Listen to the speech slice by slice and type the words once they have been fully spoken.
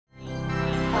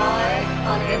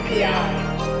NPI.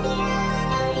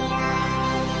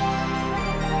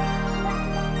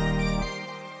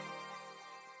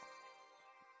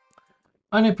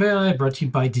 On NPI, brought to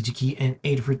you by Digi-Key and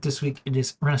Adafruit. This week it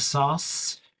is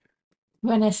Renesas.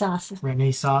 Renesas.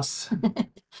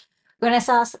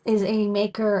 Renesas is a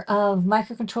maker of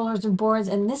microcontrollers and boards,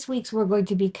 and this week's we're going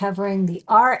to be covering the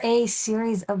RA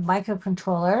series of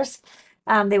microcontrollers.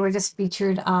 They were just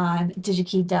featured on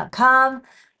digikey.com.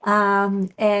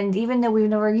 And even though we've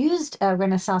never used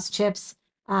Renesas chips,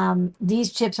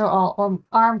 these chips are all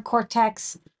ARM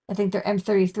Cortex. I think they're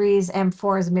M33s,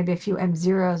 M4s, and maybe a few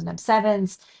M0s and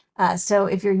M7s. So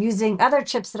if you're using other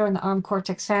chips that are in the ARM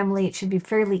Cortex family, it should be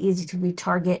fairly easy to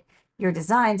retarget your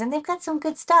designs, and they've got some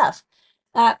good stuff.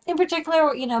 In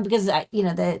particular, because I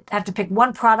have to pick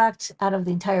one product out of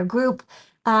the entire group.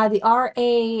 The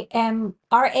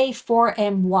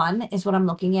RA4M1 is what I'm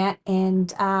looking at,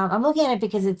 and I'm looking at it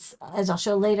because it's, as I'll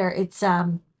show later, it's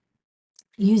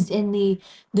used in the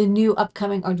new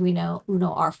upcoming Arduino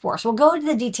Uno R4. So we'll go into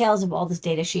the details of all this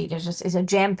data sheet. There's just is a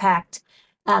jam-packed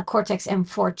Cortex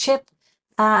M4 chip.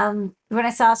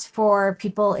 Renesas, for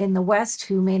people in the West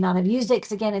who may not have used it,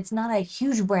 because again, it's not a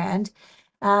huge brand,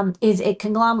 is a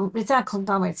conglomerate. It's not a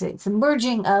conglomerate. It's a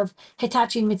merging of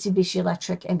Hitachi, Mitsubishi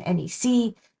Electric, and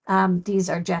NEC. These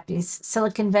are Japanese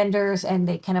silicon vendors, and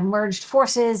they kind of merged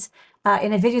forces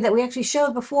in a video that we actually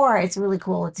showed before. It's really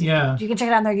cool. You can check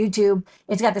it out on their YouTube.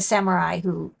 It's got the samurai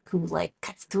who like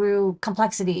cuts through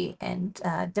complexity and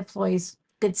deploys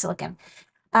good silicon.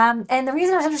 And the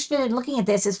reason I was interested in looking at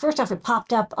this is, first off, it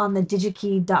popped up on the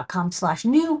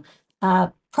digikey.com/new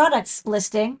products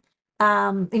listing.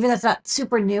 Even though it's not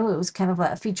super new, it was kind of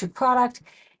a featured product.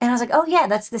 And I was like, oh yeah,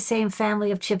 that's the same family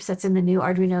of chips that's in the new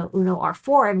Arduino Uno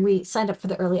R4. And we signed up for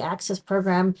the early access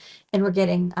program, and we're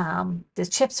getting this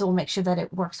chip, so we'll make sure that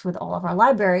it works with all of our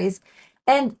libraries.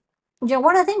 And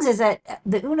one of the things is that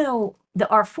the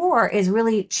R4 is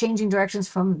really changing directions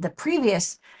from the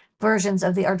previous versions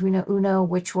of the Arduino Uno,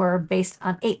 which were based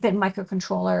on 8-bit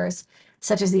microcontrollers,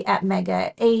 such as the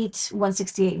Atmega 8,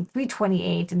 168, and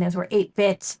 328. And those were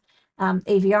 8-bit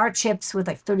AVR chips with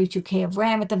like 32K of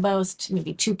RAM at the most,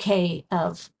 maybe 32K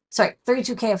of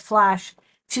flash,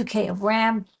 2K of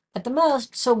RAM at the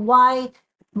most. So why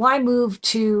move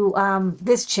to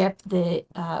this chip, the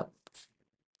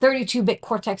 32-bit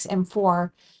Cortex M4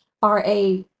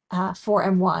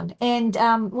 RA4M1? And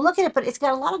we'll look at it, but it's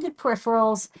got a lot of good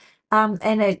peripherals.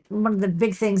 And one of the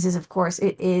big things is, of course,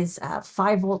 it is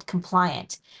 5-volt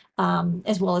compliant,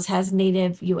 as well as has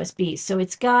native USB. So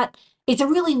it's a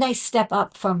really nice step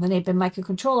up from the 8-bit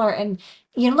microcontroller. And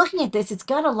looking at this, it's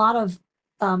got a lot of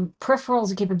peripherals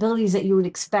and capabilities that you would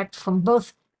expect from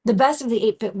both the best of the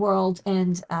 8-bit world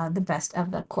and the best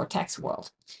of the Cortex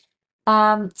world.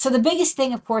 So the biggest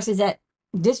thing, of course, is that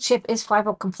this chip is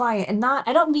 5-volt compliant, and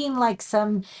I don't mean like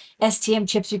some STM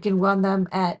chips. You can run them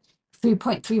at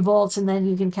 3.3 volts, and then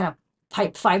you can kind of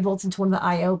pipe 5 volts into one of the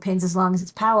I/O pins as long as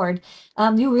it's powered.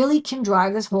 You really can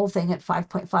drive this whole thing at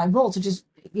 5.5 volts, which is,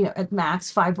 at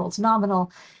max 5 volts nominal.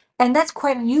 And that's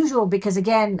quite unusual because,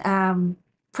 again,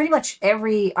 pretty much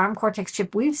every ARM Cortex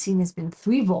chip we've seen has been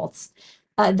 3 volts.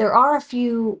 There are a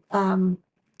few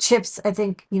chips, I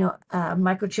think,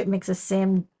 Microchip makes a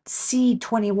SAM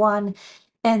C21,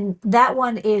 and that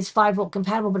one is 5-volt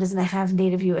compatible, but doesn't have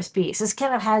native USB. So this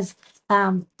kind of has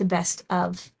the best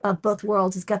of both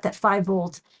worlds. It's got that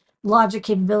 5-volt logic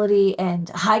capability and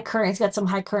high current. It's got some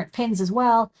high current pins as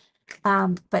well,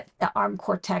 but the ARM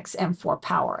Cortex M4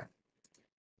 power.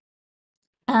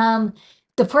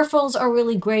 The peripherals are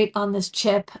really great on this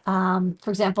chip. For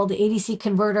example, the ADC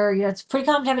converter, it's pretty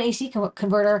common to have an AC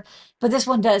converter, but this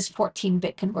one does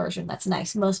 14-bit conversion. That's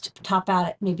nice. Most top out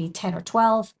at maybe 10 or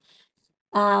 12.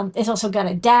 It's also got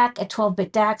a DAC, a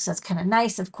 12-bit DAC, so that's kind of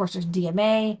nice. Of course, there's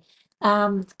DMA.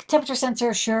 Temperature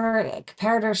sensor, sure.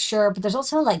 Comparators, sure. But there's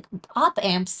also like op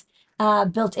amps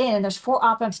built in, and there's 4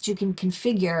 op amps that you can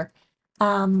configure.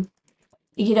 And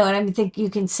I think you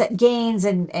can set gains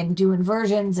and do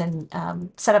inversions and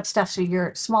set up stuff so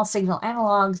your small signal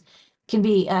analogs can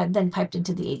be then piped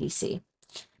into the ADC.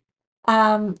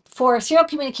 For serial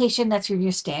communication, that's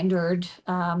your standard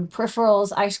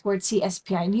peripherals, I2C,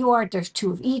 SPI, and UART. There's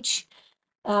 2 of each,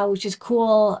 which is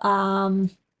cool.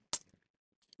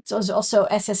 So there's also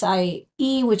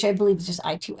SSIE, which I believe is just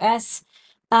I2S.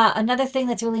 Another thing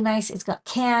that's really nice, it's got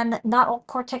CAN. Not all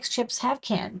Cortex chips have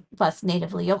CAN bus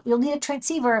natively. You'll need a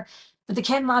transceiver, but the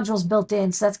CAN module is built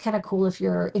in, so that's kind of cool if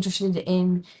you're interested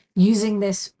in using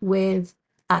this with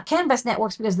CAN bus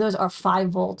networks, because those are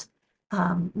 5-volt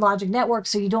logic networks,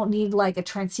 so you don't need like a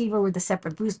transceiver with a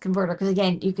separate boost converter, because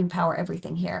again, you can power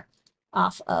everything here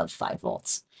off of 5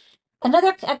 volts.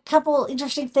 A couple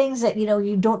interesting things that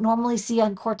you don't normally see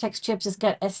on Cortex chips is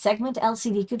got a segment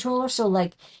LCD controller. So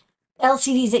like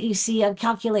LCDs that you see on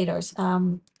calculators,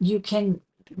 you can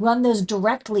run those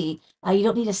directly. You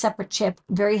don't need a separate chip.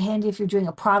 Very handy if you're doing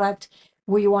a product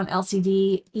where you want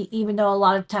LCD. Even though a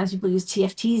lot of times people use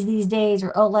TFTs these days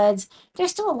or OLEDs,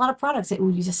 there's still a lot of products that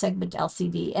will use a segment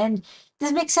LCD. And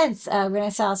this makes sense.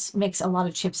 Renesas makes a lot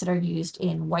of chips that are used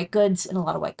in white goods, and a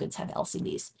lot of white goods have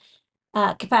LCDs.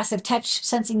 Capacitive touch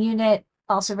sensing unit,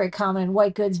 also very common in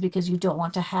white goods because you don't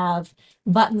want to have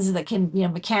buttons that can,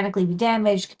 mechanically be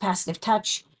damaged. Capacitive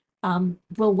touch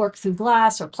will work through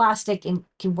glass or plastic and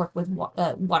can work with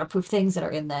waterproof things that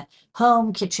are in the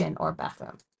home, kitchen, or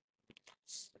bathroom.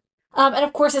 And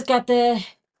of course, it's got the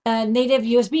native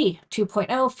USB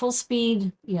 2.0 full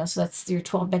speed, so that's your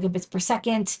 12 megabits per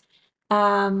second.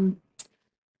 Um,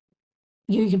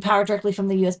 you can power directly from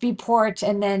the USB port,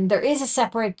 and then there is a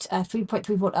separate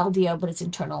 3.3 volt LDO, but it's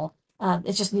internal.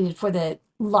 It's just needed for the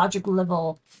logic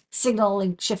level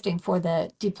signaling shifting for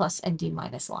the D plus and D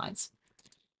minus lines.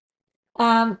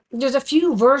 There's a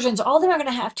few versions. All of them are going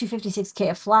to have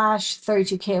 256K of flash,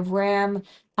 32K of RAM.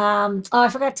 Oh, I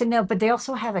forgot to note, but they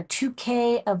also have a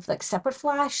 2K of like separate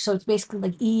flash, so it's basically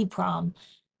like EEPROM,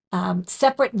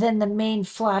 separate than the main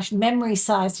flash memory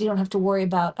size. So you don't have to worry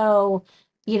about, oh,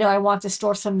 I want to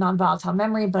store some non-volatile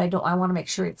memory, but I want to make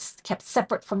sure it's kept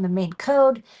separate from the main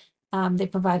code. They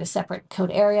provide a separate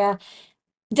code area.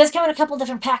 It does come in a couple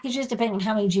different packages depending on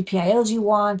how many GPIOs you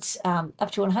want,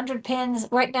 up to 100 pins.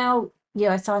 Right now,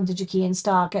 I saw in Digi-Key in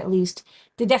stock at least.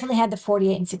 They definitely had the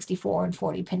 48 and 64 and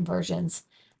 40 pin versions,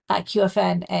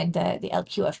 QFN and the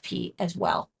LQFP as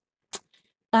well.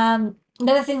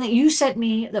 Another thing that you sent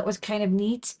me that was kind of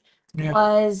neat Yeah.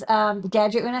 was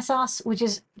Gadget Renaissance, which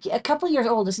is a couple years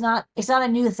old. It's not a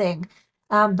new thing,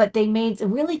 but they made a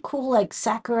really cool like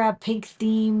Sakura pink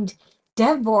themed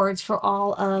dev boards for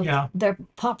all of Yeah. their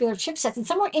popular chipsets, and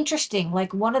some were interesting.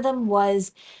 Like one of them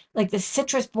was like the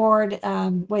Citrus board,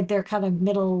 with their kind of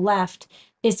middle left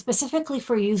is specifically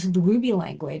for use with the Ruby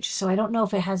language. So I don't know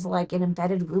if it has like an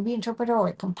embedded Ruby interpreter or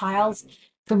it compiles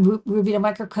from Ruby to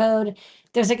microcode.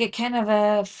 There's like a kind of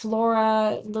a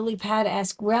Flora lily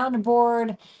pad-esque round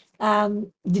board. The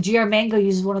GR Mango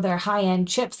uses one of their high-end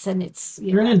chips, and it's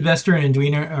You're an investor in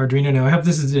Arduino now. I hope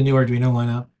this is the new Arduino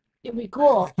lineup. it'd be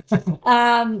cool.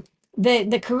 Um, the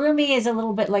Kurumi is a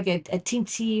little bit like a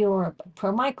Teensy or a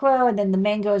Pro Micro, and then the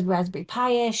Mango is Raspberry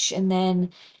Pi-ish, and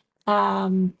then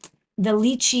the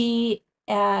Lychee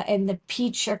and the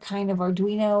Peach are kind of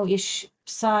Arduino-ish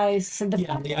size. So the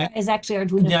Yeah, Pepper is actually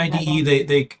Arduino the compatible. IDE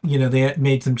they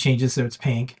made some changes so it's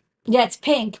pink. Yeah, it's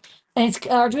pink and it's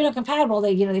Arduino compatible.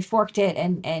 They forked it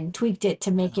and tweaked it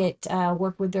to make it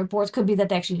work with their boards. Could be that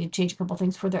they actually did change a couple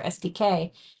things for their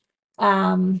SDK.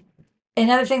 Um,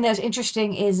 Another thing that was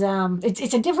interesting is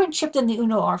it's a different chip than the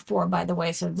Uno R4, by the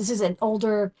way. So this is an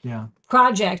older Yeah.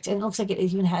 project, and it looks like it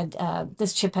even had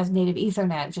this chip has native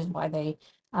Ethernet, which is why they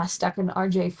stuck an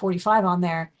RJ45 on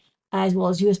there, as well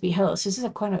as USB host. This is a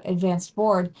quite an advanced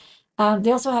board.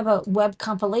 They also have a web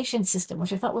compilation system,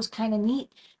 which I thought was kind of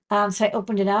neat. So I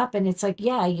opened it up, and it's like,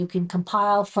 yeah, you can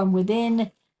compile from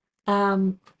within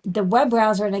the web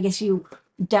browser, and I guess you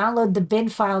download the bin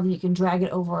file and you can drag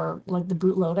it over like the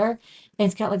bootloader. And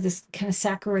it's got like this kind of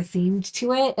Sakura themed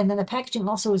to it. And then the packaging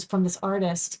also is from this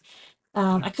artist.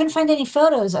 I couldn't find any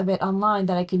photos of it online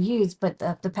that I could use, but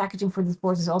the packaging for these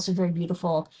boards is also very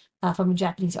beautiful, from a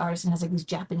Japanese artist, and has like these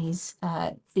Japanese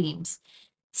themes.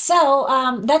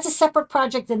 So that's a separate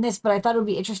project than this, but I thought it would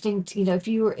be interesting to, if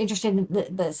you were interested in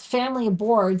this family of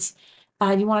boards,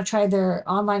 you want to try their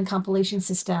online compilation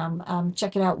system,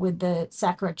 check it out with the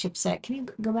Sakura chipset. Can you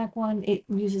go back one? It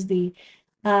uses the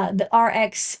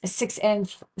RX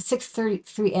 6N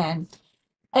 633N.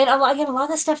 And again, a lot of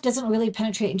this stuff doesn't really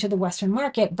penetrate into the Western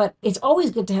market, but it's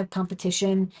always good to have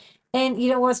competition. And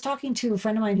I was talking to a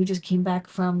friend of mine who just came back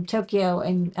from Tokyo,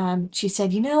 and she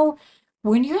said,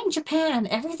 when you're in Japan,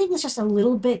 everything is just a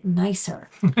little bit nicer.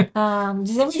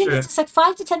 Just everything is just like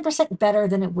 5 to 10% better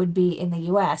than it would be in the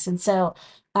U.S. And so,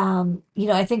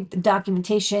 I think the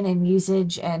documentation and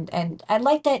usage, and I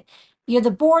like that.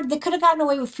 The board, they could have gotten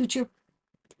away with fewer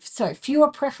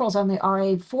peripherals on the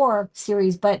RA4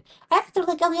 series, but after they're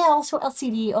like, oh yeah, also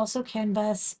LCD, also CAN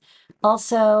bus,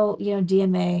 also,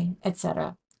 DMA,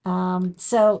 etc. Go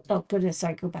to,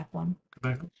 sorry, go back one.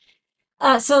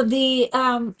 So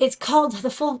it's called, the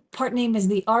full part name is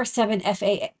the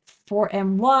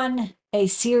R7FA4M1, a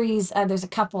series. There's a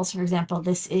couple. So for example,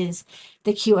 this is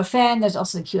the QFN. There's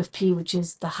also the QFP, which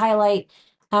is the highlight.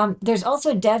 There's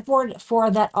also a dev board for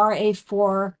that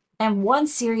RA4M1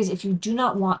 series if you do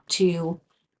not want to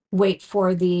wait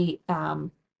for the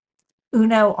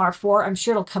Uno R4. I'm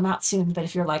sure it'll come out soon, but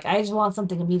if you're like, I just want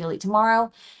something immediately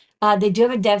tomorrow, they do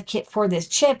have a dev kit for this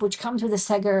chip, which comes with a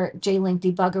Sega J-Link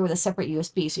debugger with a separate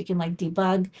USB, so you can like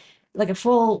debug like a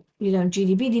full,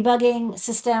 GDB debugging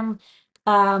system,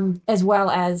 as well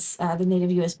as the native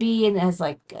USB, and it has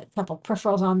like a couple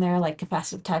peripherals on there, like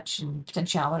capacitive touch and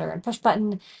potentiometer and push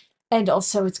button, and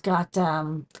also it's got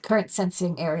current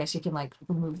sensing area, so you can like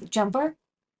remove the jumper.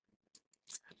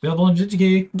 Available on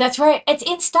Digi-Key. That's right. It's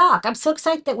in stock. I'm so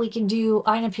excited that we can do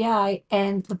NPI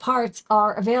and the parts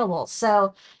are available.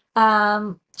 So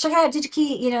check out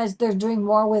Digi-Key, they're doing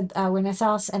more with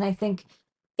Renesas. And I think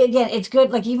again, it's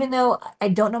good. Like even though I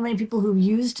don't know many people who've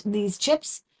used these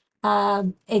chips,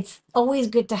 it's always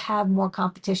good to have more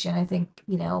competition. I think,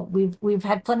 we've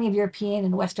had plenty of European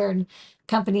and Western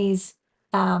companies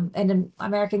and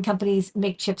American companies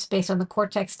make chips based on the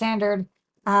Cortex standard.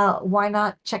 Why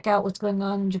not check out what's going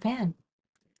on in Japan?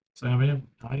 So, high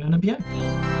on NPI.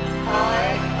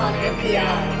 High on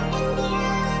NPI.